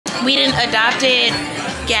We done adopted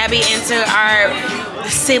Gabby into our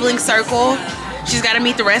sibling circle. She's got to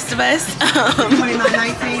meet the rest of us.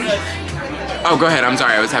 2919. Oh, go ahead. I'm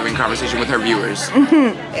sorry. I was having a conversation with her viewers. LA.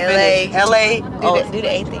 Do the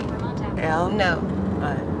A thing. L. No.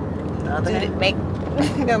 Do the, Make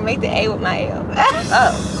the A with my L. oh.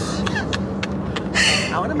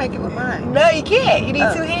 I want to make it with mine. No, you can't. You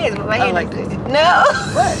need two hands, but my hand like is this. No.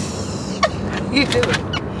 What? You do it.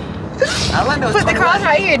 All I know is Put the 21. cross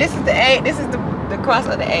right here. This is the A. This is the cross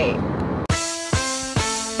of the A.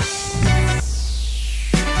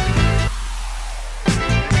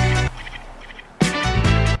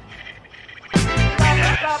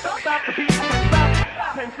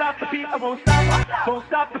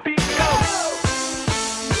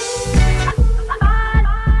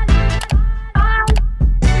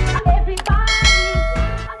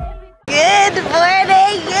 Good morning,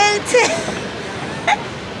 YouTube.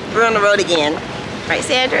 We're on the road again. Right,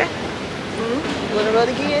 Sandra? We're on the road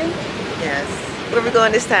again? Yes. Where are we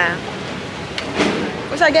going this time?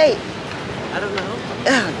 What's our gate? I don't know.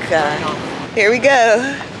 Oh, God. Here we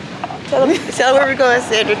go. Tell them where we're going,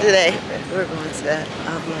 Sandra, today. We're going to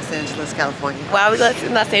Los Angeles, California. Why are we going to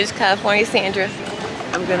Los Angeles, California, Sandra?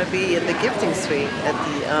 I'm going to be in the gifting suite at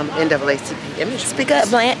the NAACP image. Speak up,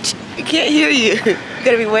 Blanche. I can't hear you. You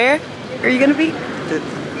gonna be where? Where are you gonna be?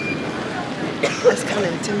 That's kind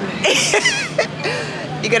of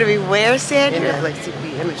intimidating. You gonna be where, Sandra?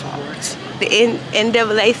 NAACP Image Awards. The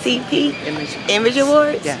NAACP Image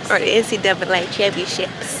Awards? Yes. Or the NCAA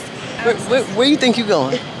Championships? Where you think you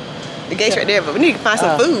going? The gate's right there, but we need to find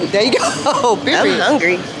some food. There you go. Oh, I'm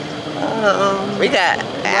hungry. We got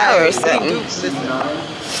hours or something.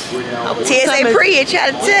 TSA Pre, I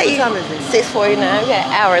try to tell you. What time is it? 6:49. We got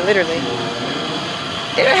an hour, literally.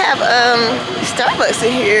 They don't have Starbucks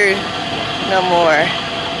in here no more.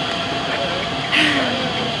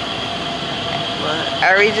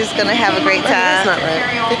 Are we just gonna have a great time? That's not right.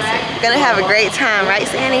 Fix it. Gonna have a great time, right,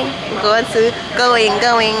 Sandy? Going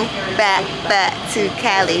back to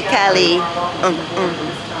Cali.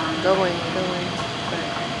 Going.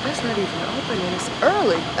 That's not even open and it's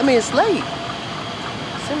early. I mean, it's late.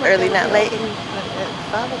 Early, not late. At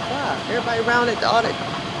 5 o'clock. Everybody around at the audit.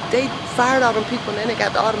 They fired all them people and then they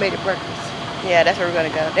got the automated breakfast. Yeah, that's where we're gonna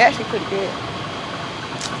go. They're actually pretty good.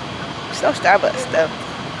 There's no Starbucks though.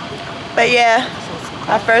 But yeah,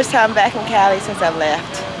 our first time back in Cali since I've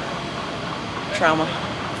left. Trauma.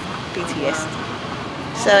 PTSD.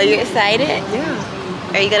 So you excited?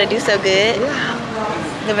 Yeah. Are you gonna do so good? Yeah.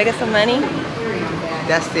 You gonna make us some money?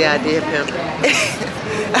 That's the idea, pimp.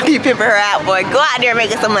 You pimping her out, boy. Go out there and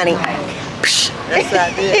make us some money. That's the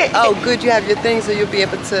idea. Oh, good, you have your thing so you'll be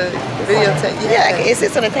able to videotape. Yeah, it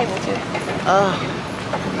sits on the table too. Oh.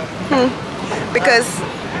 Because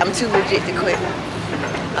I'm too legit to quit.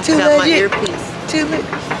 Too legit. My earpiece. Too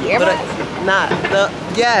legit. But not the,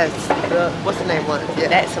 yes, the, what's the name one? Yeah.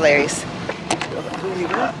 That's hilarious.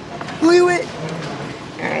 Who you with?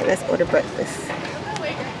 Alright, let's order breakfast.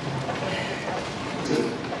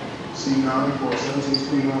 C9 for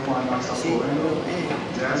 1739 South Orlando.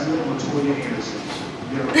 Jasmine Latoya Anderson.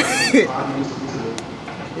 You have 5 minutes to visit.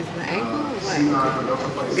 Is my ankle? C9 for Delta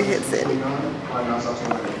Flight 1739 South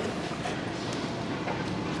Orlando.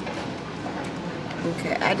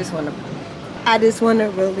 Okay, I just wanna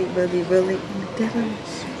really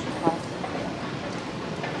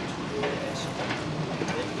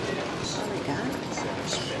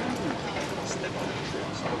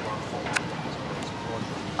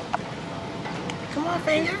come on,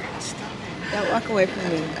 finger. Don't walk away from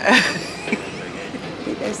me.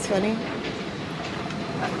 Think that's funny?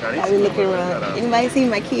 I be looking around. Anybody see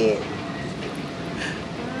my kid?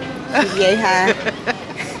 She's yay high.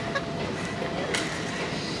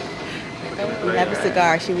 You have a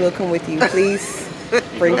cigar, she will come with you. Please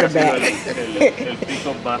bring her back. Please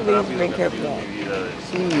bring her back.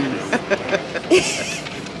 Jeez.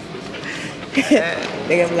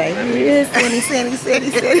 They're gonna be like, yes,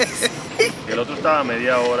 Sandy. El otro estaba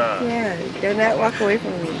media hora. Yeah, do not walk away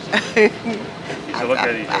from me. I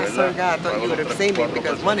swear to God, I thought you would have seen me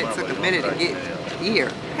because one, it took a minute to get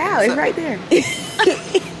here. How? It's right there.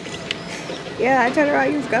 Yeah, I turned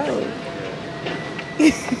around, you was gone.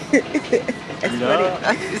 That's funny.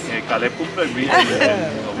 𝕨𝕨𝕨 cumple el video.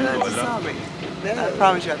 I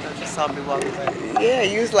promise you, I thought you saw me walk away. Yeah,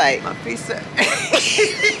 you was like, My feet said.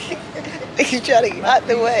 you trying to get out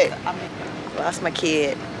the way. Lost my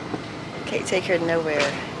kid. Can't take her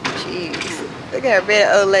nowhere. Jeez. Look at her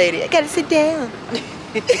bad old lady. I gotta sit down.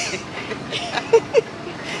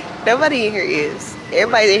 Nobody in here is.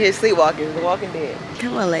 Everybody in here sleepwalking. The Walking Dead.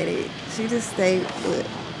 Come on, lady. She just stayed. Look.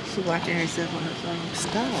 She's watching herself on her phone.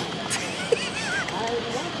 Stop.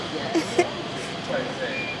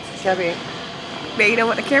 Chubby. Man, you don't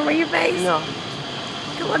want the camera in your face? No.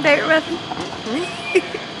 Come on, David Ruffin.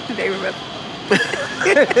 David Ruffin.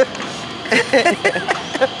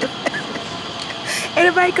 Ain't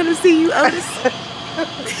nobody gonna see you, Otis.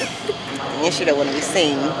 You should have want to be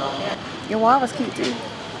seen. Your wall was cute too.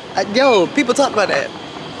 Yo, people talk about that.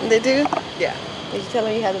 They do? Yeah. Did you tell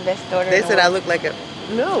them you have the best daughter? They said I look like a...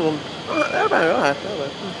 No. Everybody know how I feel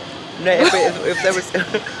it. If there was...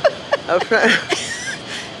 I'm trying...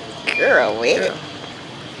 Girl, wait. Yeah.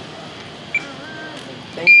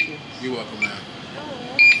 Thank you. You're welcome, man.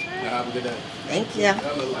 Have a good day. Thank you.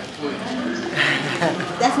 That look like twins.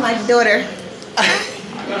 That's my daughter.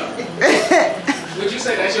 Would you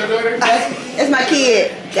say that's your daughter? It's my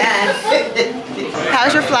kid. Yeah.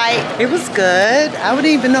 How's your flight? It was good. I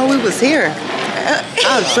wouldn't even know we was here.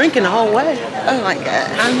 I was drinking the whole way. Oh my God.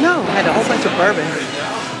 I know. I had a whole bunch of bourbon.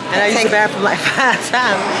 And I used the bathroom like 5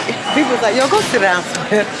 times. People was like, yo, go sit down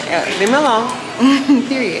somewhere. Leave me alone.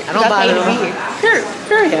 Period. I don't bother to be them. here.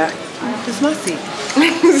 Period. It's my seat.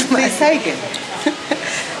 It's taken.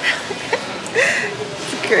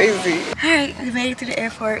 It's crazy. Alright, we made it to the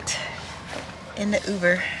airport in the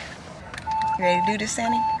Uber. You ready to do this,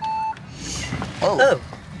 Sandy? Oh. Love.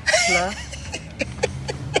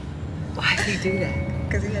 Why did he do that?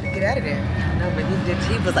 Because he had to get out of there. No, but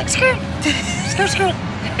he was like, skirt, skirt, skirt.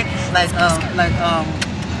 like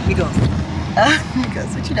Migos.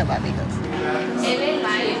 Migos, what you know about Migos?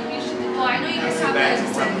 Well, I know you can talk about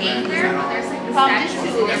just some name there, but there's like the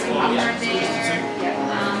statues, there's a popcorn there,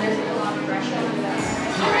 there's a lava brush over there.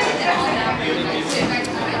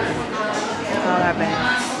 All our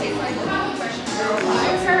bags.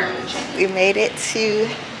 We made it to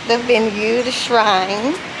the venue, the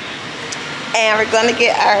shrine. And we're gonna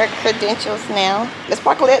get our credentials now. This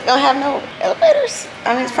parking lot don't have no elevators.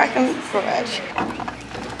 I mean, it's parking garage.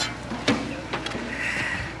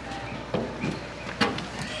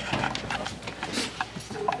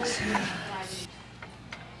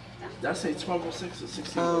 Did I say 1206 or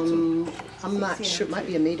 1602? I'm not sure. Might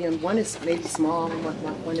be a medium. One is maybe small.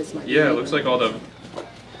 One is might be Yeah, it medium. looks like all the...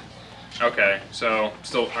 Okay, so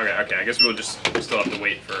still... Okay, I guess we'll still have to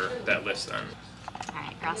wait for that list then.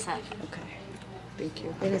 Alright, you're all set. Okay. Thank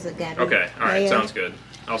you. It is a Gabby. Okay, alright, Mayo. sounds good.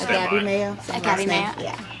 I'll A stand Gabby by. Mayo. A Gabby Mayo?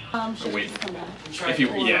 Yeah. Or wait. If you...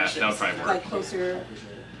 Yeah, that would probably work. Like closer,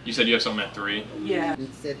 You said you have something at 3? yeah. They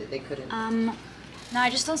said that they couldn't. No, I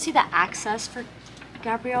just don't see the access for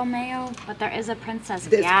Gabrielle Mayo, but there is a Princess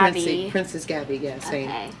This Gabby. Princess Gabby, yeah, same.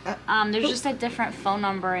 Okay. There's just a different phone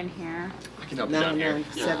number in here. I can help you down here.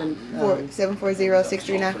 997.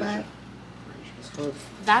 740-6395.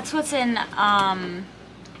 That's what's in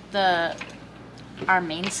our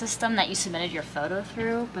main system that you submitted your photo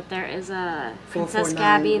through, but there is a Princess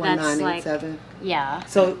Gabby that's like, yeah.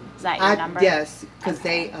 So Is that your number? Yes, because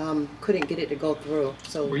they couldn't get it to go through.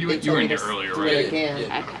 So Were you they in told me here to earlier, do right? it again.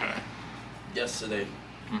 Okay. Okay. Yesterday.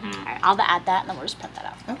 Alright, I'll add that and then we'll just print that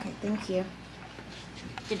out. Okay, thank you.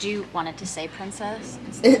 Did you want it to say Princess?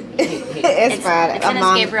 It's fine. It's in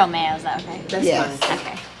as Gabrielle Mayo, is that okay? That's Yes. fine.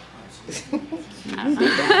 Okay.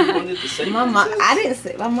 You wanted to say My mom, I didn't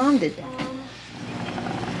say, my mom did that.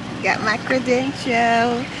 Got my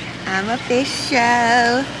credential. I'm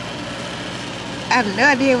official. I have no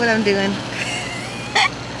idea what I'm doing.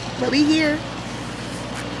 But we here.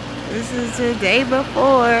 This is the day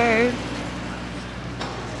before.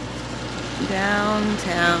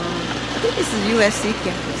 Downtown. I think this is USC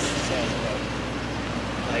campus.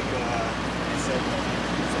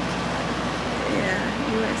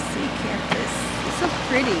 Yeah, USC campus. It's so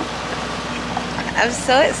pretty. I'm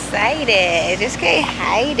so excited. Just can't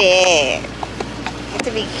hide it. Get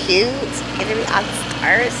to be cute. Get to be all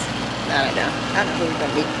stars. I don't know. I don't know who we're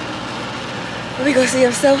gonna be. Let me go see.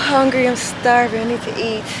 I'm so hungry. I'm starving. I need to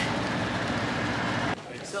eat.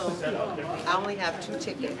 So I only have 2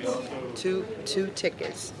 tickets. Two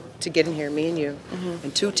tickets to get in here, me and you,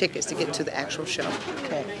 and 2 tickets to get to the actual show.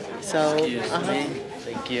 Okay. So,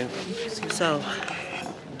 thank you. So,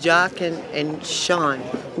 Jock and Sean,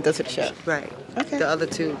 Go to the show. right? Okay. The other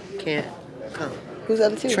 2 can't come. Who's the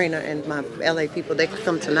other 2? Trina and my LA people, they could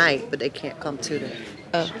come tonight, but they can't come to the.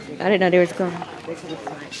 Oh, I didn't know they was coming. They come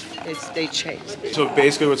tonight. They changed. So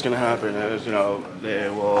basically what's going to happen is, they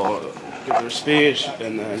will give their speech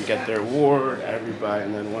and then get their award, everybody,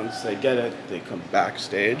 and then once they get it, they come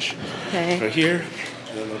backstage. Okay. So here,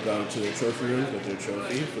 and then they'll go to the trophy room, get their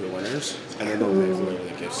trophy for the winners, and then they'll make their way to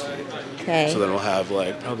the gift suite. Okay. So then we'll have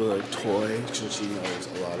like probably like Toy, since she knows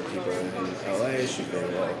a lot of people in LA. She's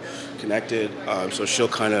very well connected, so she'll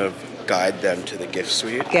kind of guide them to the gift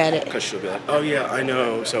suite. Got it. Because she'll be like, oh yeah, I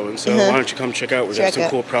know so and so. Why don't you come check out? We got some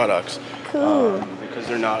cool products. Cool. Because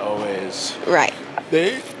they're not always Right.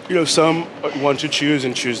 They, some want to choose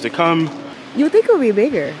and choose to come. You would think it would be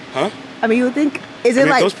bigger. Huh? I mean, you would think. Is it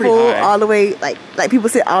like pretty full high. all the way? Like people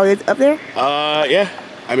sit all the way up there? Yeah.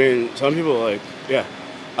 I mean, some people like, yeah.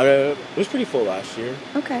 It was pretty full last year.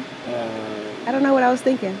 Okay. I don't know what I was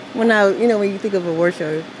thinking when when you think of a award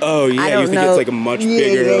show. Oh yeah, you think it's like a much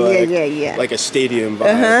bigger, yeah. like a stadium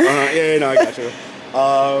vibe. Yeah, no, I got you.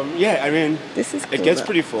 Yeah, I mean, this is cool, it gets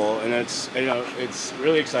pretty full, and it's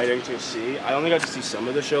really exciting to see. I only got to see some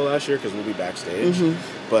of the show last year because we'll be backstage,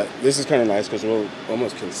 but this is kind of nice because we'll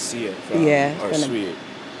almost can see it from our suite.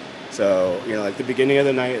 So like the beginning of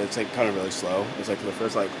the night, it's like kind of really slow. It's like the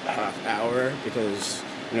first like half hour because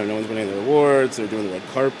no one's winning their awards. They're doing the red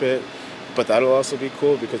carpet. But that'll also be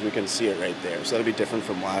cool because we can see it right there. So that'll be different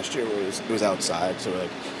from last year where it was outside. So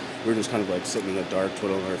we're just kind of like sitting in the dark,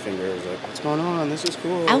 twiddling our fingers, like, what's going on? This is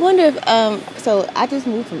cool. I wonder if, so I just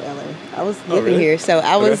moved from LA. I was living here. So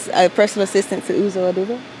I was a personal assistant to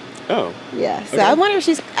𝕬𝕧𝕖𝕟'𝕦. Oh. Yeah. So I wonder if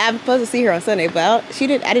I'm supposed to see her on Sunday, but I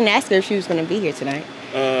didn't ask her if she was going to be here tonight.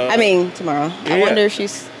 I mean, tomorrow. I wonder if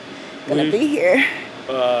she's going to be here.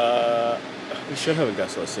 We should have a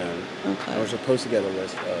guest list soon. Okay. We're supposed to get a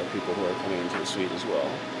list of people who are coming into the suite as well.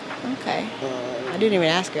 Okay. I didn't even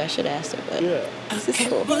ask her. I should have asked her, but this is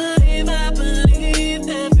cool. I believe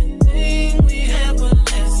everything we have will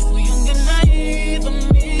last. We young and naive of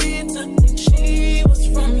me to think she was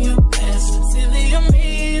from your past. Silly of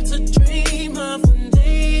me to dream of one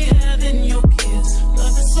day having your kids.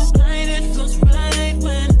 Love is so blind, it feels right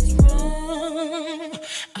when it's wrong.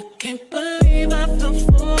 I can't believe I fell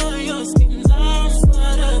for your schemes. I'm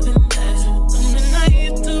smarter than that. Young and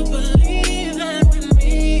naive to believe that with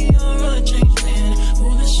me you're a changed man.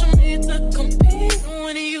 Foolish of me to compete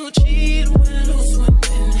when you cheat, when who's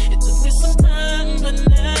swimming. It took me some time, but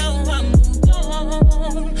now I moved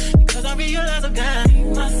on. Because I realize I got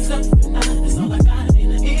myself and that's all I got in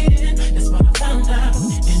the end. That's what I found out,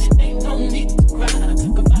 and it ain't no need to cry. I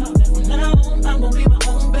took a vow that from now on I'm gonna be my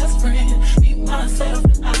own best friend. Be myself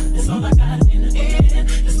and that's all I got in the end.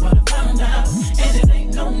 That's what I found out, and it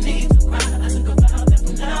ain't no need to cry. I took a vow that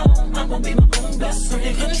from now on I'm gonna be my own best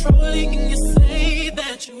friend. Controlling, you say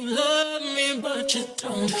that you love me, but you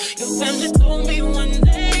don't. Your family told me one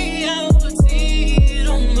day I would see it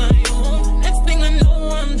on my own. Next thing I know,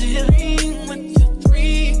 I'm dealing with your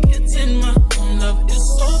 3 kids in my home. Love is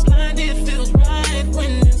so blind, it feels right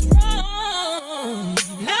when it's wrong.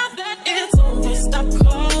 Now that it's over, stop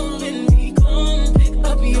calling me. Come pick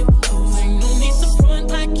up your clothes. Ain't no need to front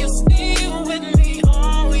like you're still with me.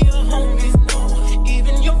 All your homies know.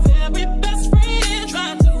 Even your very best friend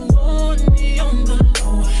tried to warn me on the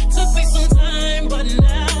low. Took me some time, but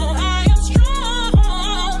now I am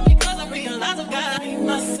strong. Because I realize I've got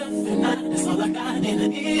myself and that's all I got in the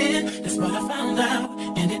end. That's what I found out,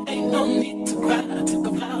 and it ain't no need to cry. I took a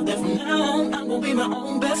vow that from now on I'm gonna be my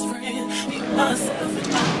own best friend. Be myself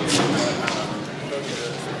and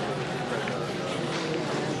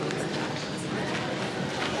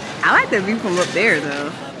I like the view from up there,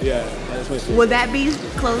 though. Yeah, that's my favorite. Will that be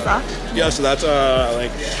closed off? Yeah, so that's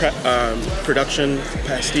like production,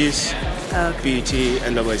 pasties, BET,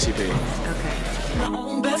 NAACP. Okay. my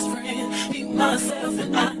own best friend. Be myself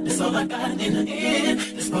and that's all I got in the end.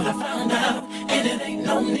 That's what I found out, and it ain't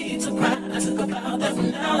no need to cry. I took a vow that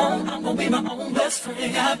from now on I'm gonna be my own best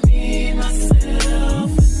friend. Got me,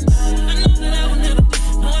 myself, and I know that I will never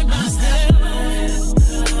disappoint myself.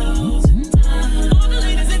 All the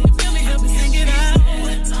ladies, if you feel me, help me sing it out.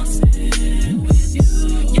 I'm sitting with you.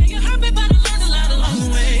 Yeah, you hurt me, but I learned a lot along the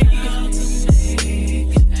way.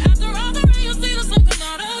 After all the rain, you see the sun come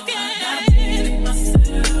out again.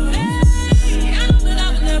 I know that I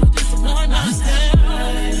will never disappoint myself.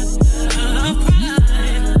 I'm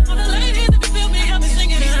crying. All the ladies, if you feel me, help me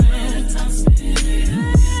sing it out. I'm sitting.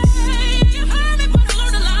 You hurt me, but I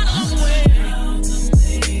learned a lot along the way.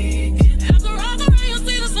 After all the rain, you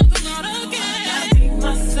see the sun come out again. I be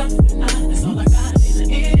myself and that's all I got in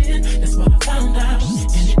the end. That's what I found out,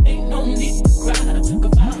 and it ain't no need to cry. I took a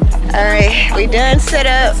vow. All right, we done set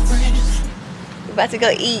up. We're about to go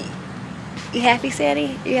eat. You happy,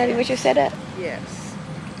 Sandy? You happy with your setup? Yes.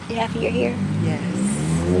 You happy you're here? Yes.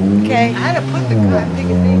 Okay. I had to put the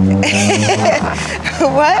nigga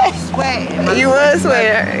thing. What? Sweat. You was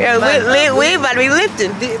sweating. Yeah, we about to be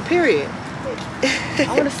lifting. Period. I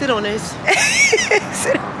want to sit on this.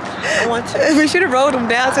 I want to. We should have rolled them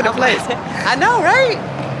down to the place. I know, right?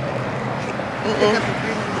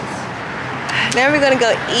 Now we're gonna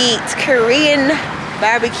go eat Korean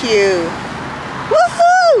barbecue.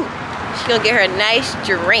 Woohoo! She's gonna get her a nice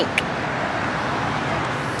drink.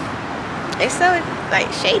 It's so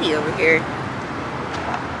like shady over here.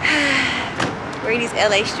 We're in these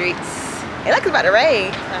LA streets. It looks about to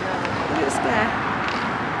rain. I know. Look at the sky.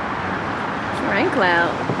 It's a rain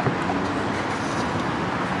cloud.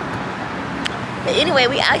 But anyway,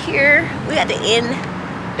 we out here. We got the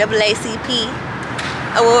NAACP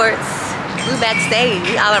awards. We backstage.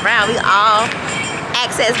 We all around. We all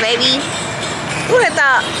access, baby. Who would have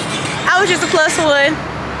thought? I was just a +1.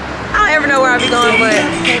 I don't ever know where I'll be going, but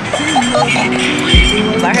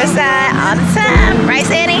by her side all the time. Right,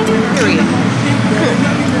 Sandy? Period.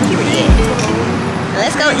 Period.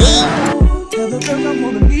 Let's go eat.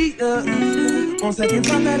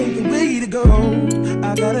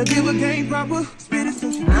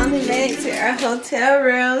 Finally made it to our hotel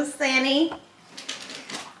room, Sandy.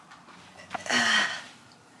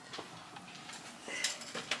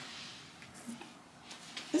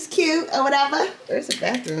 It's cute or whatever. There's a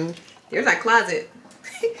bathroom. There's our closet.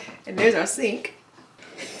 And there's our sink.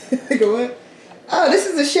 Go on. Oh, this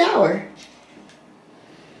is a shower.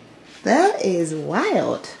 That is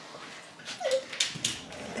wild.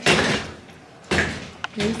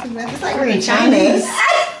 It's like we're in Chinese.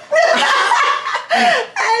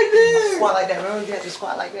 I do. Squat like that. Remember you had to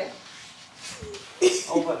squat like that?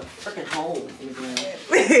 Over the freaking hole in the ground.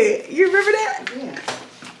 You remember that? Yeah.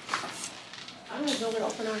 I don't know where to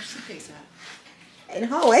open our suitcase at. In the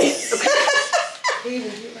hallway. You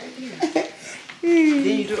even do it right there.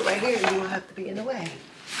 Then you do it right here and you won't have to be in the way.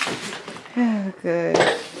 Oh, good.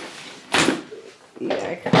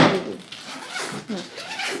 Yeah, cool.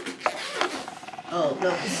 Oh,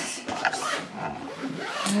 no.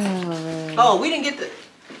 Oh, Oh, we didn't get the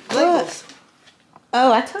labels.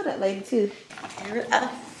 oh, I told that lady too. Here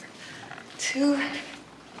are 2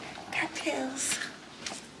 cocktails.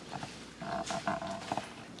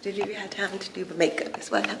 Did you have time to do the makeup? That's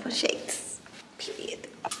why I have my shades. Period.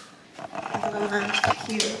 My mom's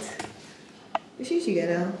cute. What shoes you got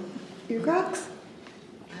on? Your Crocs?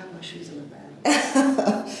 I have my shoes in the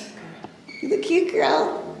bag. You look cute,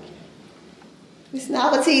 girl. Miss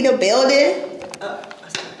Novelty, the building. I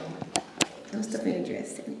stuck on my, Don't stuff in your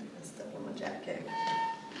dress. I stuck on my jacket.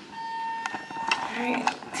 Alright,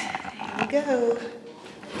 here we go.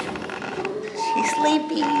 She's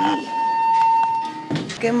sleepy.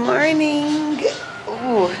 Good morning.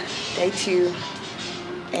 Ooh, day 2.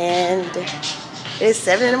 And it's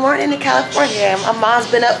 7 in the morning in California. My mom's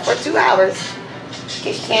been up for 2 hours.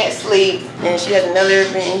 She can't sleep. And she has another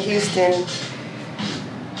event in Houston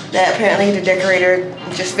that apparently the decorator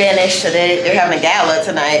just vanished. So they're having a gala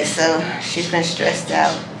tonight. So she's been stressed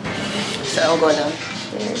out. So I'm going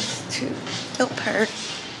downstairs to help her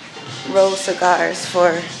roll cigars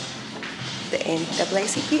for the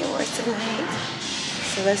NAACP Awards tonight.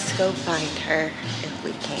 So let's go find her if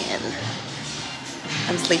we can.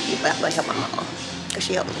 I'm sleepy, but I'm gonna help my mom because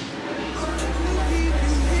she helped me.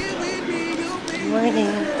 Good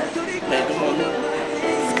morning. Good morning.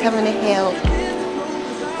 It's coming to help.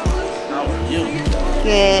 How are you?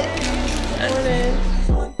 Good.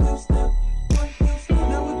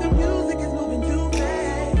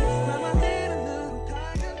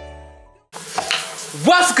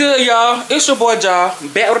 What's good, y'all? It's your boy, Ja,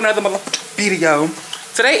 back with another motherfucking video.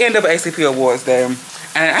 Today, NAACP Awards Day. And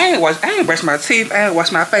I ain't brushed my teeth, I ain't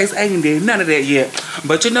washed my face, I ain't did none of that yet.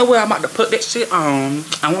 But you know what? I'm about to put that shit on. And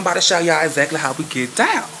I'm about to show y'all exactly how we get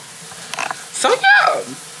down. So yeah,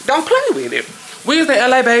 don't play with it. We is in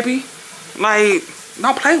LA, baby. Like,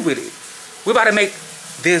 don't play with it. We're about to make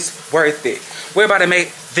this worth it. We're about to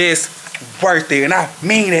make this worth it. And I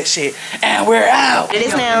mean that shit. And we're out. It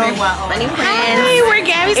is now. My new friend. Hi, we're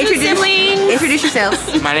Gabby's new siblings. Introduce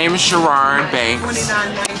yourself. My name is Sherard Banks.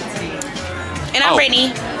 And I'm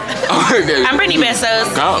Brittany. I'm Brittany Bessos.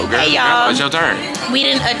 Go, girl. Hey, y'all. It's your turn. We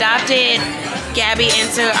done adopted Gabby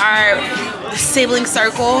into our sibling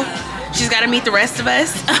circle. She's got to meet the rest of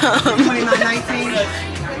us. 2919.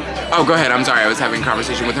 Oh, go ahead. I'm sorry. I was having a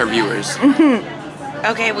conversation with her viewers.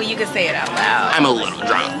 Okay, well, you can say it out loud. I'm a little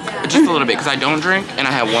drunk. Just a little bit, because I don't drink, and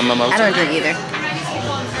I have 1 mimosa. I don't drink either.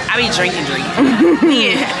 I be drinking.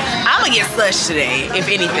 Yeah. I'm going to get slush today, if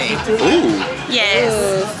anything. Ooh. Yes.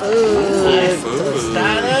 Food.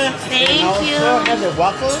 Thank you. And the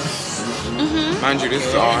waffles. Mind you, this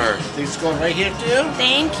is all her. These go right here to you.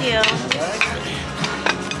 Thank you.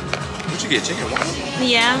 What'd you get? Chicken waffles?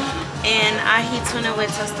 Yeah. And ají tuna with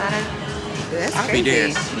tostada. That's I'll be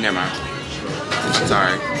crazy. dead. Never mind.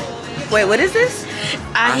 Sorry. Wait, what is this?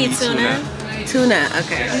 Ahi tuna. Tuna,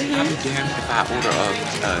 okay. I'll be damned if I order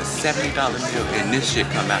a $70 meal and this shit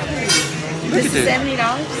come out. Look This at is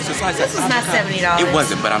 $70? It's a slice This of is not $70. It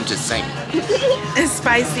wasn't, but I'm just saying.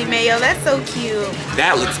 Spicy mayo, that's so cute.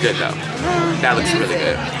 That looks good though. That looks really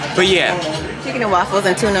good. But yeah, Chicken and waffles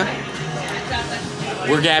and tuna.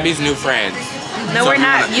 we're Gabby's new friends. No, So we're if you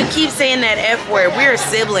not. wanna- You keep saying that F word. We're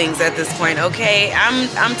siblings at this point, okay?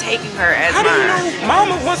 I'm taking her as How do you mine. know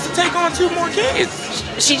Mama wants to take on 2 more kids?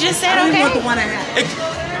 She just said okay. one I have.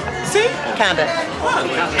 See? Kinda. What?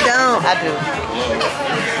 Don't. I do.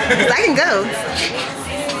 'Cause I can go.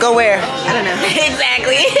 Go where? I don't know.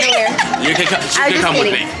 Exactly. You can come, she I'm can just come with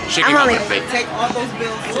kidding. me. She I'm can come only- with me. Take all those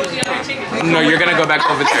bills. No, you're gonna go back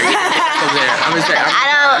over there. Over there. I'm gonna say, I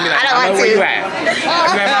don't want where to. you at?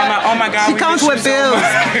 I'm like, Mama, oh my God. She we comes miss with you so bills.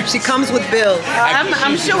 much. She comes with bills.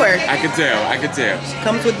 I'm sure. I can tell. I can tell.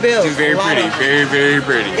 Comes with bills. She's very pretty. Very, very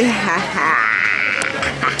pretty.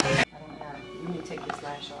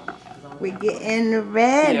 We're getting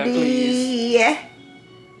ready.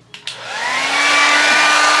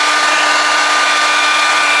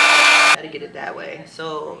 Gotta get it that way.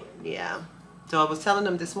 So yeah. So I was telling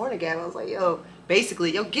them this morning, Gab, I was like, yo,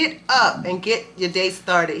 basically, yo, get up and get your day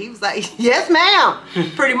started. He was like, yes,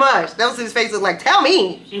 ma'am. Pretty much. That was his face. Was like, tell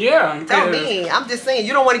me. Yeah. Tell me. I'm just saying,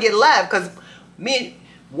 you don't want to get left because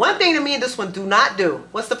one thing that me and this one do not do.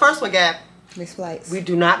 What's the first one, Gab? Miss flights. We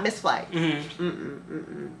do not miss flight.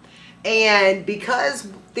 And because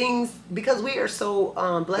we are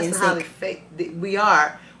so blessed and highly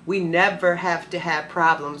favored, we never have to have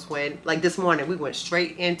problems when, like this morning, we went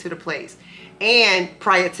straight into the place. And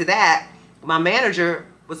prior to that, my manager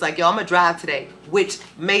was like, yo, I'm gonna drive today, which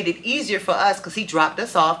made it easier for us because he dropped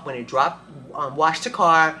us off when he washed the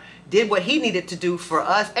car, did what he needed to do for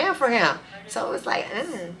us and for him. So it was like,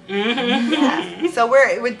 yeah. So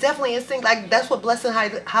we're definitely in sync. Like that's what blessed and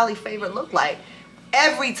highly favored look like.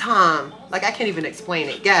 Every time, like I can't even explain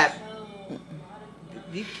it. Gab,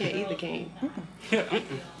 you can't either, can you?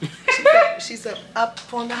 She said, up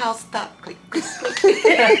on the house top. Click, click, click.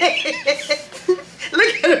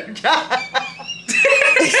 Look at her job.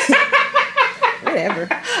 Whatever.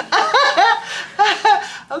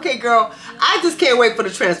 Okay, girl. I just can't wait for the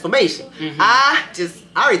transformation. I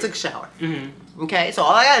already took a shower. Okay, so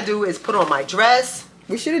all I gotta do is put on my dress.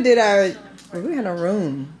 We should have did our. We had a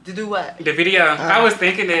room. To do what? The video. I was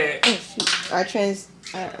thinking that.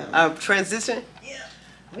 Our transition.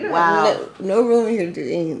 We don't Wow. have no room here to do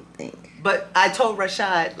anything. But I told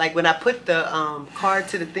Rashad, like when I put the card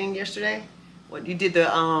to the thing yesterday, when you did the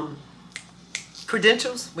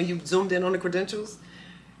credentials, when you zoomed in on the credentials,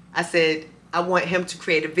 I said I want him to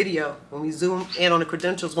create a video when we zoom in on the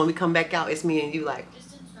credentials. When we come back out, it's me and you, like.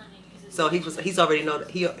 So he's already know that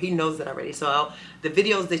he knows that already. So the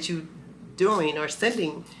videos that you doing or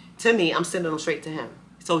sending to me, I'm sending them straight to him.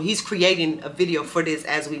 So he's creating a video for this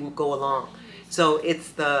as we go along. So it's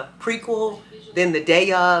the prequel, then the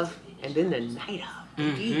day of, and then the night of.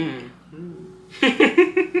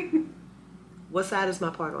 What side is my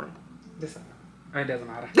part on? This side. It doesn't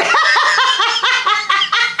matter. There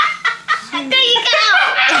you go.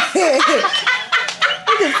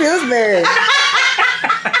 Look at Pillsbury.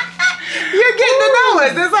 You're getting to know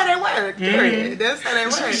us. That's how they work. Period. That's how they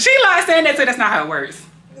work. She lies saying that, so that's not how it works.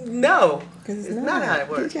 No. It's not how it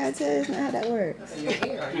works. You try to tell us not how that works.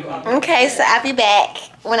 Okay, so I'll be back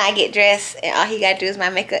when I get dressed, and all he gotta do is my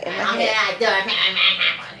makeup and my hair.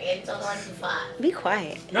 Be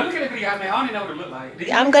quiet. No, look at the video, man. I don't even know what it looked like.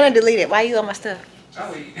 I'm gonna delete it. Why you on my stuff?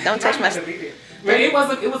 Oh, wait. Don't touch my stuff. But it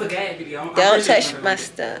was a gag video. Don't touch my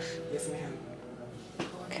stuff. Yes, ma'am.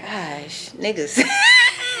 Gosh, niggas.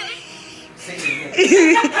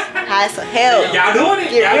 High as hell. Y'all doing it.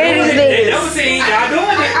 Get Y'all rid of doing it. this. They never seen y'all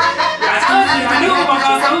doing it. Y'all told me. I knew it was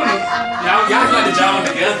gonna come soon. Y'all got the job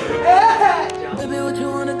together. Baby, what you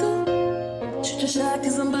wanna do? Shoot your shot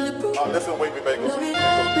 'cause I'm bulletproof. Oh, listen, wait, me bagels.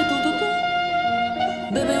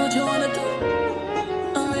 Baby, what you wanna do?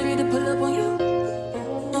 I'm ready to pull up on you.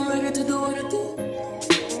 I'm ready to do what I do.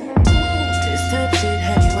 This type shit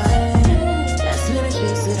have you wildin'. Last minute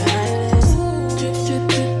shit to the highlights. Drip, drip,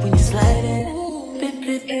 drip when you sliding. Flip,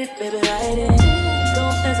 flip, flip, baby, ride it.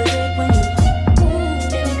 Don't hesitate when you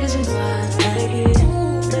get me 'cause you know I like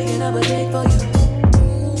it. Taking up a date for you.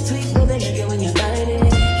 Sweet baby, nigga, when you bite it.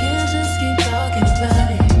 Can't just keep talking about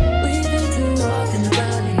it. We've been too often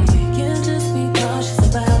about it. Can't just be cautious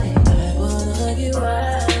about it. I wanna hug you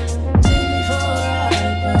right. Take me for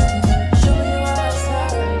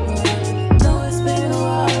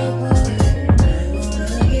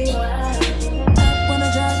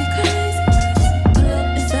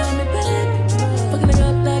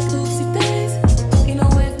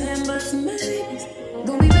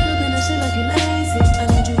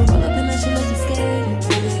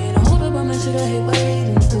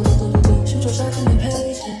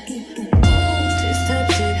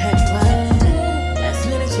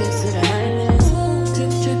ships to the islands. Drip,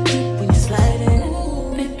 drip, drip when you're sliding.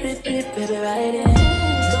 Flip, flip, flip, baby, ride it.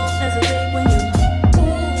 Don't hesitate when you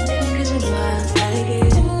cause you know I like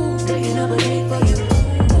it. Taking up a date for you.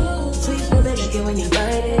 Sweet baby, like it when you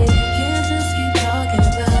bite it. Can't just keep talking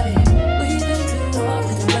about it. We've been too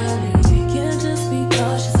often about it. Can't just be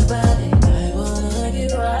cautious about it. I wanna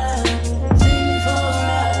get wild. Take me for a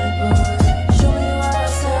ride, boy. Show me what's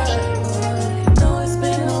outside, boy. Know it's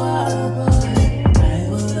been a while, boy. I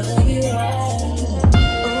wanna get wild.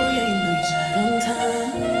 Oh yeah, you know you tried on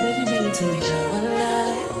time. Baby, bring it to me, try one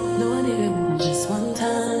night. No, I need it with just one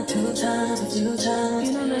time, 2 times, a few times.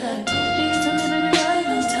 You know that I need to me, baby, right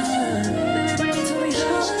on time. Baby, bring it to me, try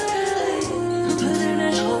one night. I'm putting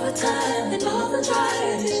in overtime and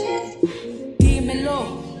overdrive. Give me low,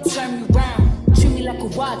 turn me round, treat me like a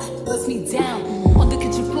watch, bust me down. On the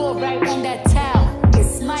kitchen floor, right on that towel.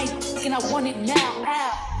 It's my and I want it now.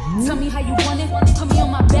 Ow. Tell me how you want it. Put me on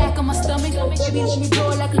my back, on my stomach. Baby, let me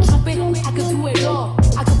blow it like a trumpet. I could do it all.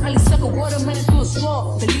 I could probably suck a watermelon through a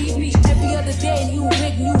straw. Believe me, every other day, new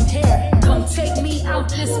wig, new hair. Come take me out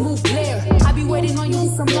this smooth glare. I be waiting on you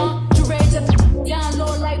some long. Dread up down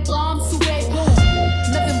low like bombs to red boom.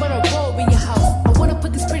 Nothing but a robe in your house. I wanna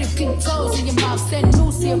put these pretty pink toes in your mouth. Send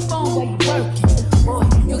news to your phone while you working. Boy,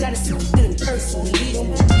 you gotta see it in person. Believe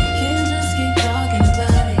me. Can't just keep talking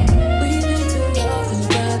about it. We've been too often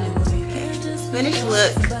about it. Can't just Finished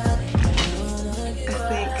look. I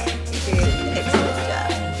think you did an excellent job.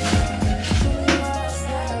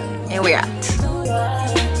 And we're out.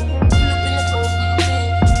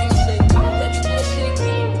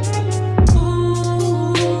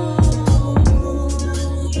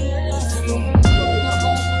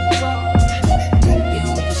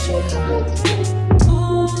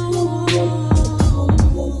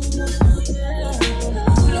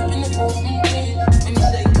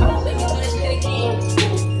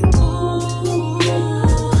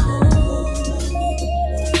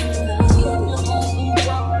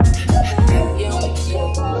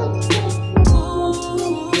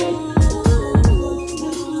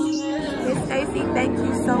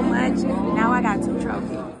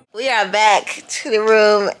 We are back to the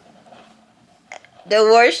room. The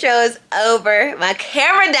award show is over. My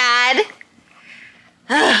camera died.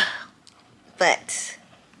 But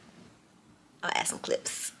I'll add some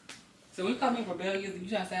clips. So we come in rebellious. You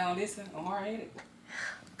trying to sound listen or hard-headed?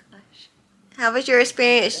 Gosh. How was your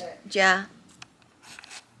experience, Ja?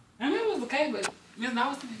 I mean, it was okay, but I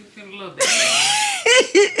was feeling a little bad.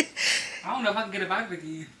 I don't know if I can get invited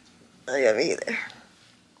again. Oh, yeah, me either.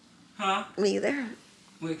 Huh? Me either.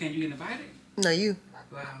 Well, can you get invited? No, you.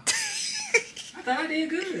 Wow. I thought I did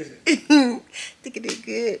good. I think it did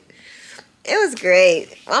good. It was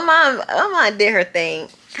great. My mom did her thing.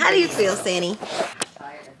 How do you feel, Sandy?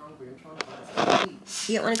 Tired and hungry. I'm trying to find something to eat.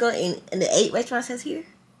 You don't want to go in the 8 restaurants that's here?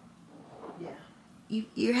 Yeah.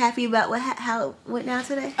 You're happy about how it went down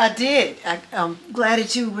today? I did. I'm glad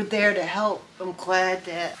that you were there to help. I'm glad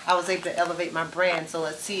that I was able to elevate my brand. So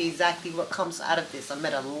let's see exactly what comes out of this. I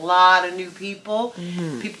met a lot of new people.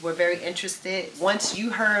 People were very interested. Once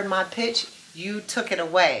you heard my pitch, you took it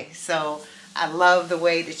away. So I love the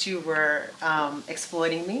way that you were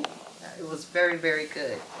exploiting me. It was very, very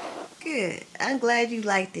good. Good. I'm glad you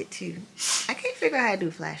liked it too. I can't figure out how to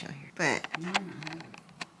do flash on here, but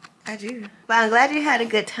I do. But I'm glad you had a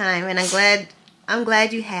good time, and I'm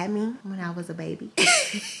glad you had me when I was a baby.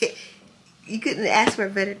 You couldn't ask for a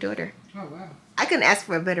better daughter. Oh, wow. I couldn't ask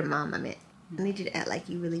for a better mom, I meant. I need you to act like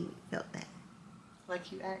you really felt that.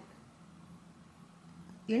 Like you act.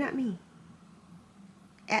 You're not me.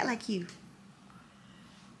 Act like you.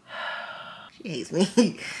 She hates me.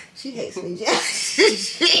 She hates me.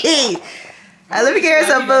 Let me get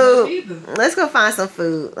her some food. Let's go find some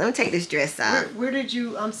food. Let me take this dress off. Where did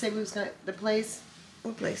you say we was gonna the place?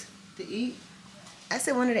 What place? To eat? I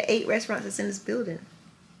said one of the 8 restaurants that's in this building.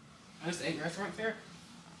 There's 8 restaurants there?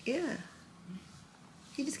 Yeah.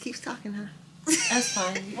 He just keeps talking, huh? That's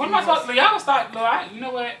fine. What am I supposed to do? Y'all start, you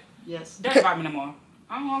know what? Yes. Don't invite me no more.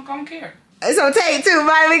 I don't care. It's on tape too,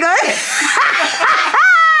 Bobby. We go ahead.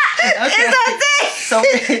 Okay. It's on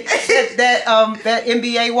tape. So that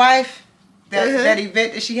NBA wife, that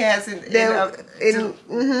event that she has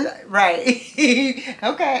right.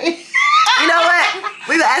 Okay. You know what?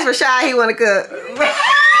 We gonna ask Rashad. He wanna cook.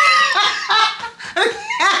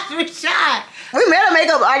 Rashad. We met a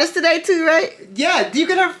makeup artist today too, right? Yeah. Do you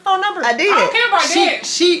get her phone number? I did. I don't care about that.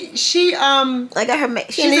 She I got her.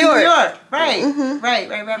 She's in New York. Right. Mm-hmm.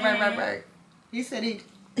 Right. He said he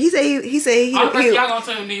All the y'all gonna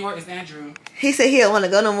tell New York is Andrew. He said he don't want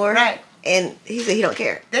to go no more. Right. And he said he don't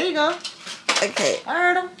care. There you go. Okay. I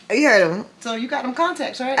heard him. You heard him. So you got them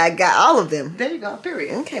contacts, right? I got all of them. There you go.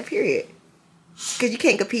 Period. Okay, period. Because you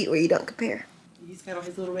can't compete where you don't compare. He's got on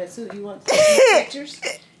his little red suit. He wants to see pictures.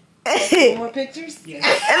 More pictures? Yeah. Look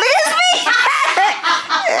at me.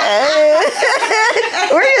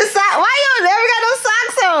 Where your socks? Why you never got no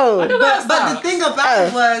socks on? But the thing about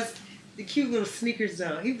it was the cute little sneakers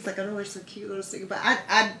though. He was like, I know there's some cute little sneakers, but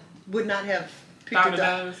I would not have picked it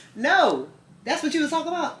up. No. That's what you was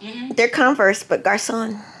talking about? Mm-hmm. They're Converse, but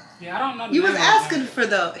Garcon. Yeah, I don't know. You was asking for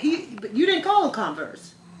but you didn't call them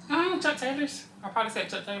Converse. Chuck Taylor's. I probably said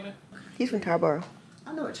Chuck Taylor. He's from Tarboro.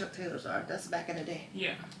 I know what Chuck Taylors are. That's back in the day.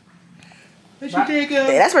 Yeah. What you think of?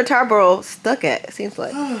 That's where Tarboro stuck at, it seems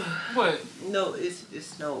like. What? No,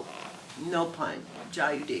 it's no pun. Ja,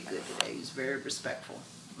 you did good today. He was very respectful.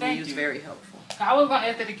 Thank He was you. very helpful. I was going to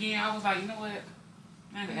ask that again. I was like, you know what?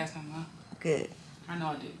 I ain't going to ask no more. Good. I know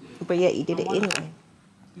I did good. But yeah, you did it anyway.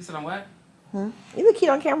 You said on what? You look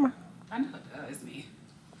cute on camera. I know it's me.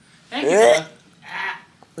 Thank you.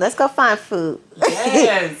 Let's go find food.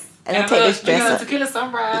 Yes. And I'll take this dress off. Tequila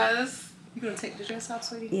Sunrise. You gonna take the dress off,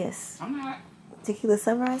 sweetie? Yes. I'm not. Tequila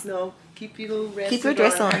Sunrise? No. Keep your little red Keep your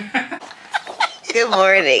dress on. Good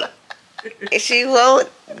morning. She won't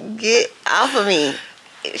get off of me.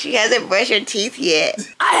 She hasn't brushed her teeth yet.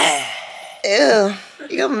 Ew.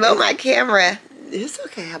 You're gonna melt my camera. It's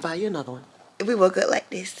okay. I'll buy you another one. If we woke up like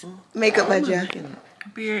this. Make up my jaw.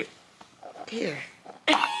 Beard. Here.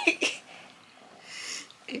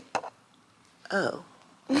 Oh.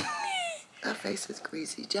 Our face is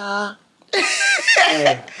greasy, Ja.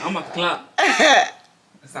 Hey, I'm a clock.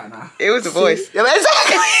 That's not now. It was a voice. What does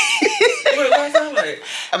it sound like?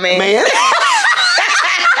 A man.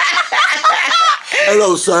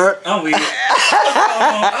 Hello, sir. I'm weird.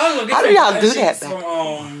 How do y'all do that back?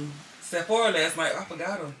 From Sephora last night. I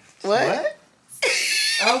forgot them. What?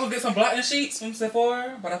 I was gonna get some blotting sheets from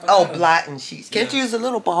Sephora, but I forgot them. Blotting sheets. Can't you use a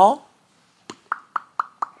little ball?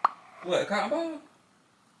 What, a cotton ball?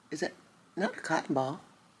 Is that not a cotton ball?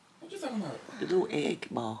 What you talking about? The little egg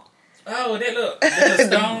ball. Oh, that look. That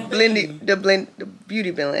stone. the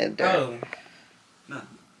beauty blender. Oh. No.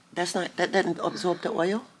 That's not. That doesn't absorb the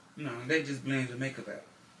oil. No, they just blend the makeup out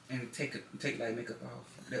and take like makeup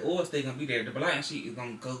off. The oil still gonna be there. The blotting sheet is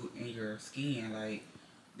gonna go in your skin like.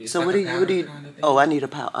 So like what do you? kind of thing. Oh, I need a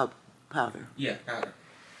powder. Yeah, powder.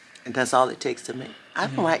 And that's all it takes to make. I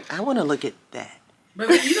don't like. I want to look at that. But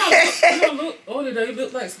you don't look older though. You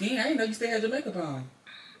look like skin. I didn't know you still had your makeup on.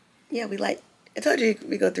 Yeah, I told you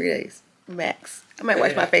we go 3 days max. I might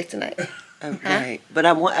wash my face tonight. Right, but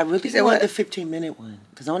I really want the 15-minute one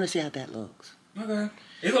because I want to see how that looks. Okay,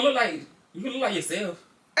 it's gonna look like you can look like yourself.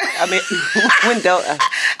 I mean, when don't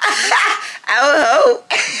I would hope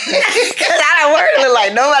because I don't want to look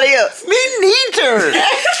like nobody else. Me neither.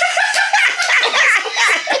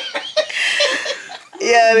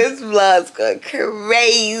 Yeah, this vlog's going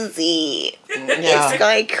crazy. Yeah. It's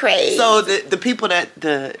going crazy. So the people that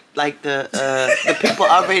the people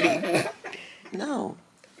already no,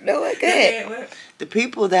 okay. the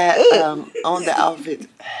people that own the outfits.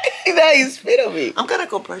 Now you spit on me. I'm gonna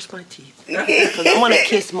go brush my teeth because I want to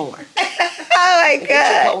kiss more. Oh my Get your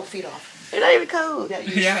god. cold feet off. They're not even cold.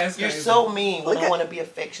 Yeah, you're so mean when I want to be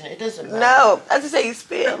affectionate. It doesn't matter. No, I just say you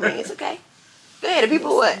spit on me. It's okay. Go ahead. The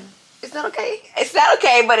people what? It's not okay. It's not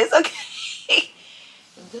okay, but it's okay.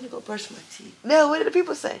 I'm gonna go brush my teeth. No, what did the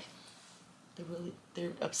people say?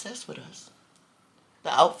 They're obsessed with us. The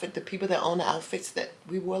outfit, the people that own the outfits that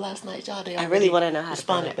we wore last night, y'all. They I really want to know how to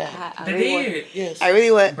responded back. They did. Yes. I really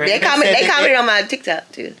want. They commented on my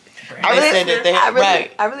TikTok too.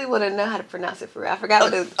 I really want to know how to pronounce it for real. I forgot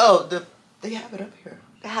what it was. They have it up here.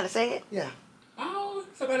 How to say it? Yeah. Oh,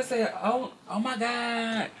 somebody said, oh my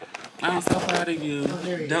God. I'm so proud of you.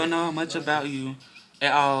 Don't know much about you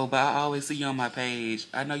at all, but I always see you on my page.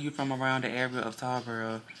 I know you from around the area of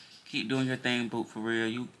Tarboro. Keep doing your thing, Boot, for real.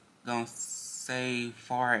 You gonna say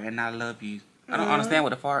far and I love you. I don't understand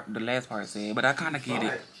what the last part said, but I kind of get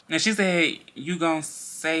it. And she said, you gonna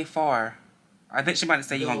say far. I think she might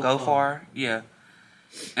say you gonna go far. Yeah.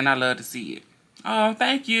 And I love to see it. Oh,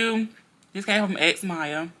 thank you. This came from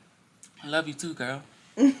Maya. I love you too, girl.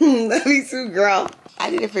 Love you too, girl. I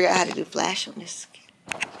need to figure out how to do flash on this.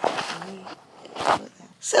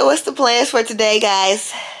 So what's the plans for today,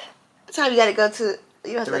 guys? What time you gotta go to?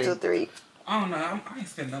 You have to go to 3. I don't know. I ain't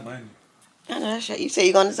spending no money. I know. You say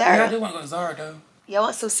you're going to Zara. Yeah, I do want to go to Zara, though. Y'all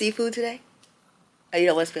want some seafood today? Oh, you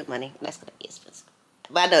don't want to spend money? That's going to be expensive.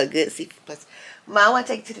 But I know a good seafood place. Ma, I want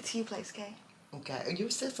to take you to the tea place, okay? Okay. You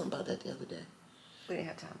said something about that the other day. We didn't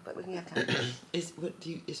have time, but we can have time. Is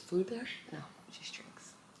food there? No, just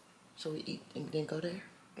drinks. So we eat and then go there?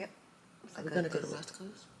 Yep. We're gonna go to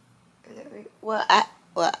Roscoe's. Well,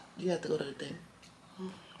 You have to go to the thing.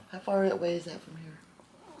 How far away is that from here?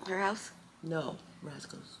 Her house? No,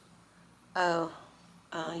 Roscoe's. Oh,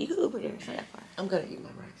 you can Uber there. It's not that far. I'm gonna eat my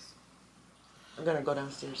rice. I'm gonna go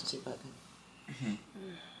downstairs and see if I can.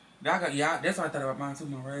 Y'all, that's what I thought about mine too,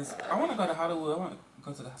 my rice. I want to go to Hollywood. I want to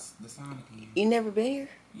go to the sign again. You never been here?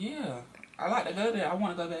 Yeah. I like to go there. I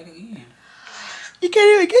want to go back again. You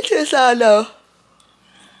can't even get to the sign though.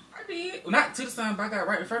 I did. Well, not to the sign, but I got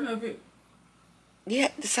right in front of it. Yeah,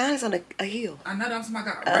 the sign is on a hill. I know that's what I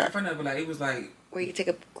got right in front of it. Like, it was like... Where you take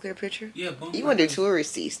a clear picture? Yeah, boom. You want to do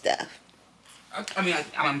touristy stuff. I mean,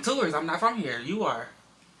 I'm a tourist. I'm not from here. You are.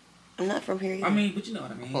 I'm not from here either. I mean, but you know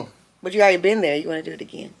what I mean. Oh. But you already been there. You want to do it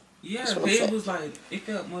again. Yeah, it was like, it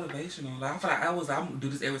felt motivational. Like, I feel like I'm going to do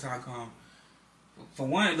this every time I come. For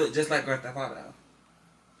one, it looked just like Grand Theft Auto.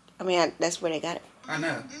 I mean, that's where they got it. I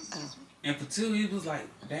know. Oh. And for two, it was like,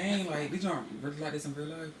 dang, like, these aren't really like this in real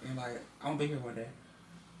life. And like, I want to be here one day.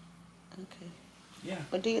 Okay. Yeah.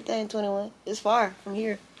 Well, do your thing, 21. It's far from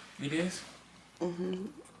here. It is? Mm-hmm.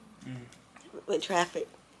 With traffic.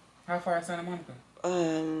 How far is Santa Monica?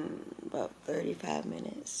 About 35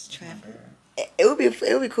 minutes. Traffic. It would be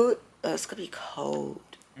cool. It's gonna be cold.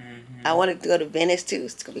 I wanted to go to Venice too.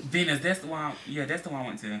 It's gonna be Venice. That's the one. Yeah, that's the one I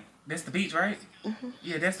went to. That's the beach, right?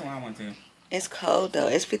 Yeah, that's the one I went to. It's cold though.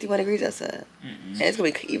 It's 51 degrees outside, and it's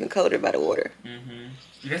gonna be even colder by the water.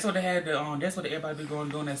 That's what they had. That's what everybody be going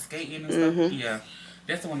doing that skating and stuff. Yeah,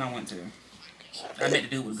 that's the one I went to. I met the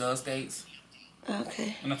dude with girl skates.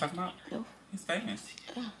 Okay. You know what I'm talking about? No. He's famous.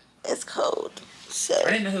 It's cold. So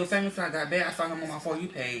I didn't know he was famous until I got there. I saw him on my For You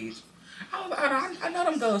page. I was like, I know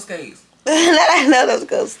them girl skates. I know those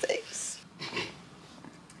girl skates.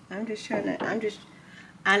 I'm just trying to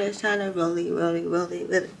really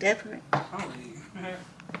different.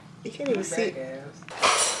 You can't even see.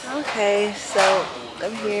 Okay, so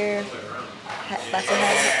I'm here about to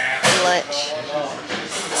have lunch.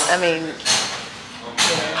 I mean,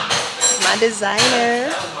 my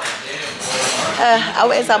designer. I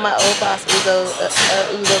went and saw my old boss Uzo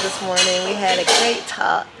this morning. We had a great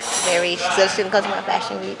talk. She said she didn't come to my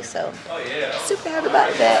fashion week, so super happy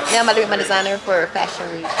about that. Now I'm about to meet my designer for fashion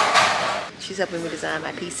week. She's helping me design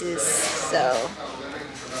my pieces, so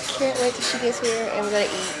can't wait till she gets here and we're gonna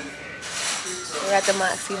eat. We're at the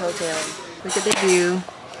Moxie Hotel. Look at the view.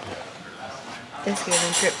 It's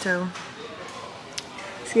giving crypto.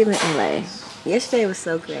 It's giving LA. Yesterday was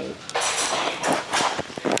so great.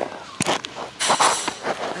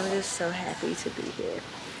 I'm just so happy to be here.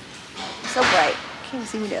 It's so bright. Can't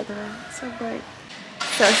see me the other way. It's so bright.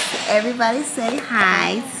 So everybody say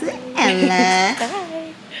hi to Ella.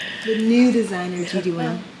 Hi. The new designer,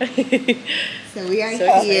 GD1. So we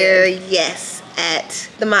are here, yes, at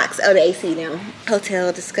the NAACP now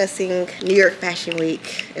hotel discussing New York Fashion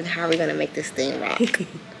Week and how we're gonna make this thing rock.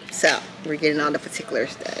 So we're getting all the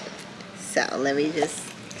particulars done. So let me just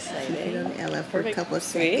keep it on Ella for a couple of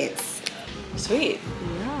seconds. Sweet.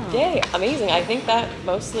 Yeah. Yay, amazing. I think that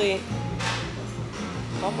mostly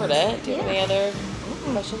covered it. Do you have any other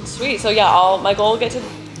questions? Sweet. So yeah, my goal will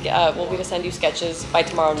be to send you sketches by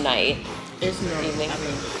tomorrow night. It's no evening. I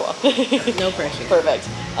mean, cool. No pressure. Perfect.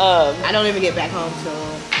 I don't even get back home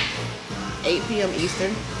till 8 p.m.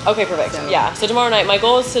 Eastern. Okay, perfect. So. Yeah. So tomorrow night, my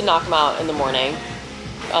goal is to knock them out in the morning.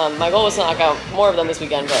 My goal was to knock out more of them this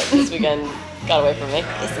weekend, but this weekend got away from me.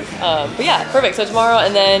 But yeah, perfect. So tomorrow,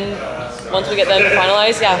 and then once we get them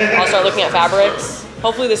finalized, yeah, I'll start looking at fabrics.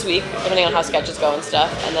 Hopefully this week, depending on how sketches go and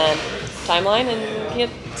stuff, and then timeline and get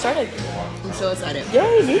started. I'm so excited.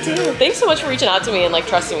 Yay, me too. Thanks so much for reaching out to me and like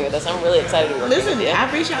trusting me with this. I'm really excited to be working with you.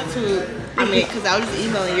 I've reached out to, because I was just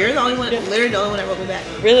emailing. You're the only one, literally the only one that wrote me back.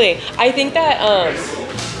 Really? I think that,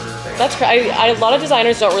 that's crazy. A lot of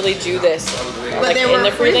designers don't really do this like in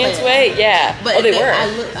the freelance way. Yeah. But they were.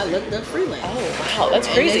 I looked up freelance. Oh, wow. That's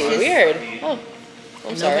crazy. Weird. Oh.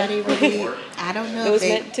 I'm sorry. Really, I don't know. It was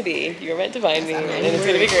meant to be. You were meant to find me, and it's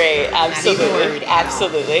gonna be great. Absolutely,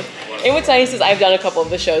 absolutely. And what's nice is I've done a couple of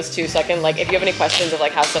the shows too, so I can like if you have any questions of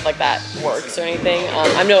like how stuff like that works or anything.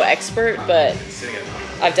 I'm no expert, but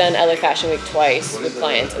I've done LA Fashion Week twice with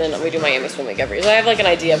clients, and then we do Miami Swim Week every year. So I have like an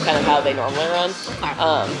idea of kind of how they normally run.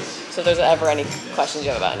 So if there's ever any questions you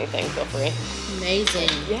have about anything, feel free. Amazing.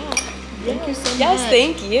 Yeah. Thank you so much. Yes,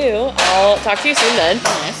 thank you. I'll talk to you soon then.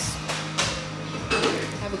 Yes.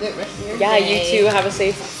 Have a good rest of your day. Yeah, you too. Have a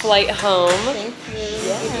safe flight home. Thank you.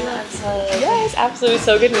 Yeah, absolutely. Yes, absolutely.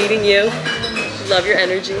 So good meeting you. Love your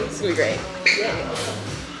energy. It's gonna be great.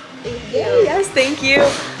 Yeah. Yes, tk you.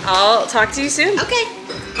 I'll talk to you soon. Okay.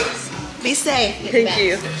 Be safe. Thank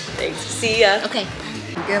you. Thanks. See ya. Okay.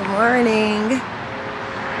 Good morning.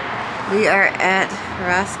 We are at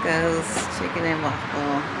Roscoe's Chicken and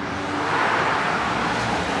Waffle.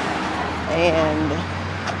 And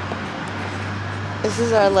this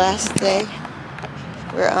is our last day.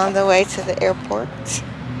 We're on the way to the airport.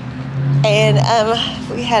 And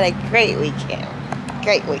we had a great weekend.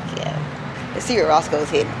 Great weekend. Let's see what Roscoe's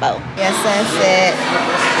hitting for. Yeah, sunset,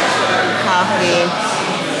 coffee.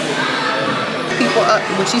 People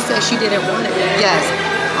when she said she didn't want it. Yes.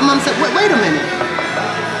 My mom said, wait a minute.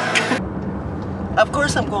 Of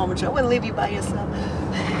course I'm going with you. I wouldn't leave you by yourself.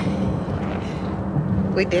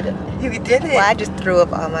 We did it. You did it? Well, I just threw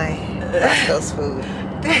up all my Roscoe's food.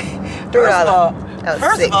 First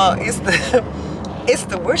of all, it's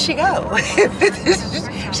the where'd she go?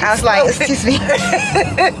 I was like, excuse me.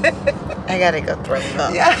 I gotta go throw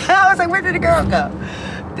up. Yeah, I was like, where did the girl go?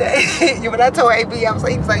 When I told AB, I was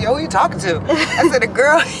like, he was like, yo, who you talking to? I said, the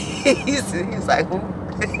girl. He was like, who?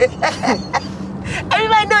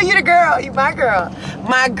 Everybody know you the girl. You my girl.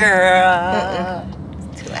 My girl.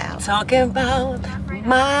 It's too loud. Talking about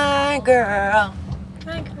my girl.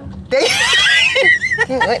 My girl.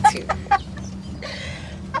 What to?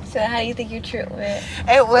 So how do you think your trip went?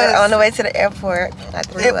 It was on the way to the airport. I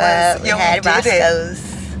threw up. We had Roscoe's.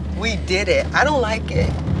 We did it. I don't like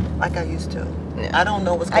it like I used to. No. I don't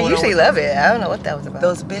know what's going on. I usually love it. I don't know what that was about.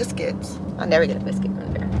 Those biscuits. I never get a biscuit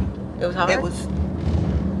from there. It was hard. It was.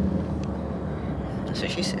 That's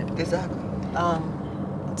what she said. Exactly.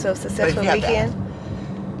 So successful weekend.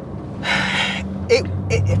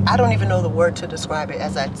 I don't even know the word to describe it.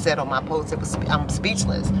 As I said on my post, I'm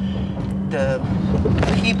speechless. The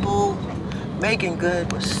people making good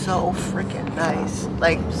was so freaking nice.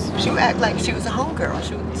 Like she would act like she was a homegirl.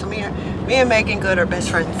 So me and Megan Good are best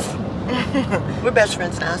friends. We're best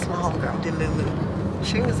friends now. It's my homegirl.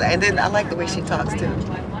 She was, and then I like the way she talks too.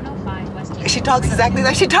 She talks exactly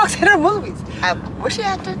like she talks in her movies. Was she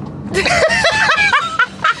acting?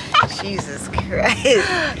 Jesus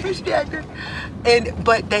Christ. Was she acting?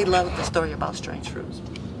 But they loved the story about strange fruits.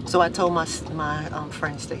 So I told my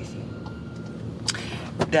friend Stacy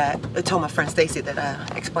that I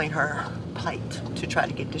explained her plight to try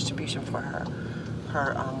to get distribution for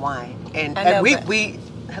her wine. And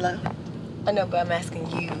hello. I know, but I'm asking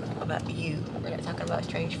you about you. We're not talking about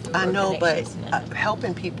strange fruit. I know, but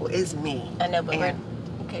helping people is me. I know, but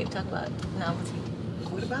okay, talk about novelty.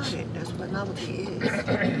 What about it? That's what novelty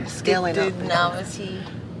is. Scaling up. Novelty.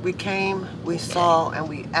 We came, we saw, and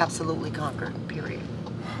we absolutely conquered. Period.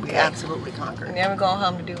 We absolutely conquered. And then we're going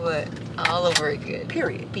home to do what? All over again.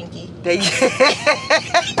 Period. Pinky.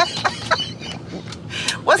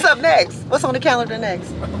 What's up next? What's on the calendar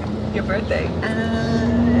next? Your birthday.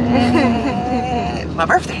 My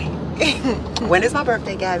birthday. When is my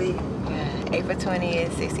birthday, Gabby? April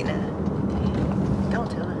 20th, 69. Don't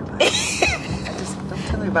tell everybody. Don't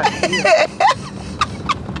tell everybody.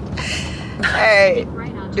 Alright.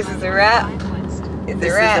 This is a wrap. It's a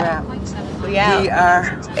wrap. We out. We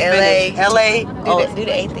are LA. LA. Do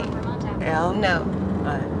the A thing. L? No.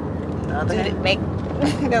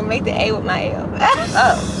 Make the A with my L.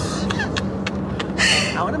 Oh.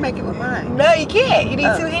 I want to make it with mine. No, you can't. You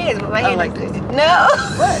need two hands with my hand like this. No.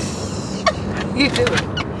 What? You do it.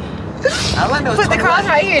 All I know is put the cross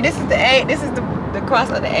right here. This is the A. This is the cross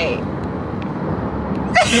of the A.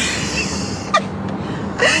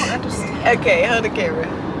 I don't understand. Okay, hold the camera.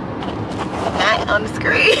 Not on the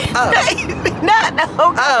screen. Oh. No.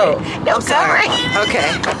 Oh. No, I'm sorry.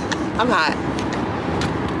 Okay. I'm hot.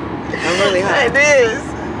 I'm really hot. It is.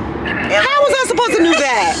 How was I supposed to do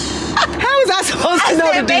that? How was I supposed to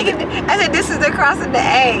know to do that? I said this is the cross of the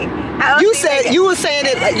A. You were saying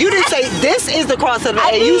it. You didn't say this is the cross of the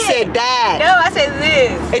A. You said that. No, I said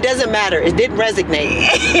this. It doesn't matter. It didn't resonate.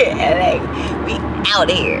 LA, we out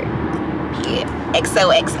here. Yeah.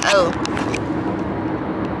 XOXO.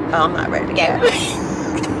 Oh, I'm not ready to go. I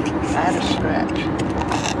had a stretch.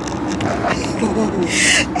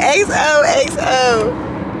 XOXO.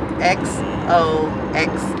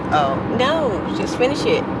 XOXO. No, just finish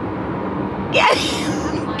it. Gabby.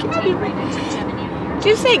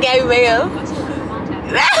 Just say Gabby Mayo.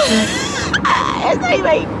 That's not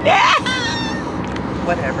even that.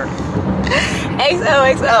 Whatever.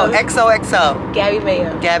 XOXO. Oh, XOXO. Gabby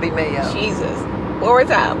Mayo. Gabby Mayo. Jesus. One more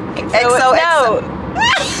time. XOXO. No.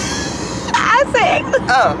 I said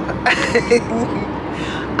Oh.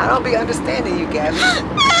 I don't be understanding you, Gabby.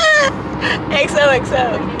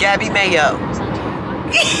 XOXO. Gabby Mayo.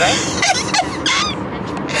 Right?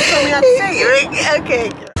 You told me how to say it. Okay.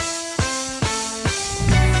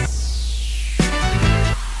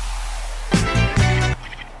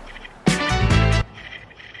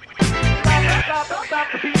 Stop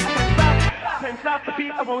the beat, stop stop the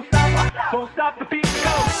beat, I won't stop the beat,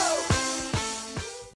 go.